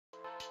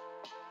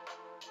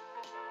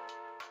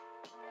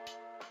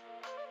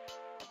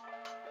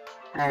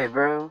Hey,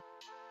 bro,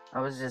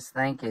 I was just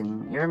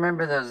thinking, you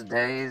remember those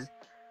days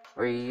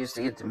where you used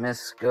to get to miss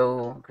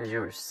school because you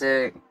were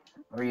sick,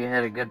 or you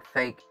had a good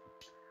fake,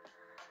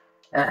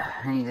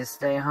 and you just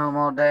stay home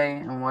all day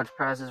and watch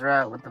Price is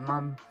Right with the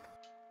mom?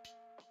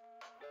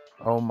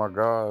 Oh my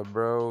God,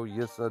 bro.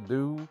 Yes, I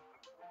do.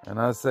 And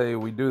I say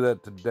we do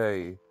that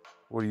today.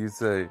 What do you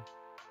say?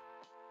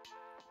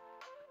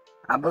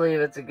 I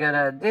believe it's a good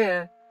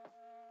idea,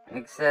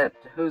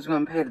 except who's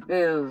gonna pay the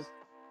bills?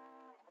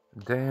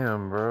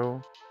 Damn,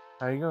 bro.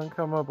 How you gonna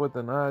come up with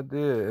an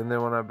idea and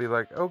then when I be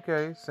like,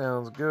 okay,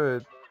 sounds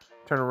good,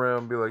 turn around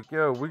and be like,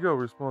 yo, we got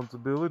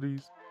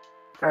responsibilities.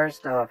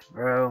 First off,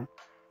 bro,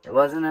 it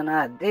wasn't an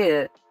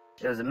idea,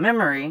 it was a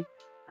memory.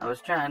 I was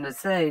trying to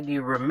say, do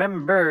you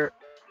remember?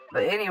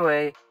 But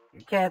anyway,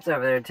 your cat's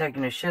over there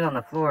taking a shit on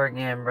the floor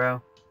again,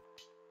 bro.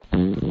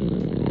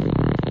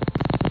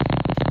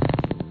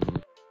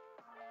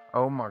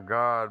 Oh my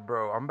God,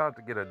 bro. I'm about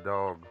to get a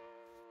dog.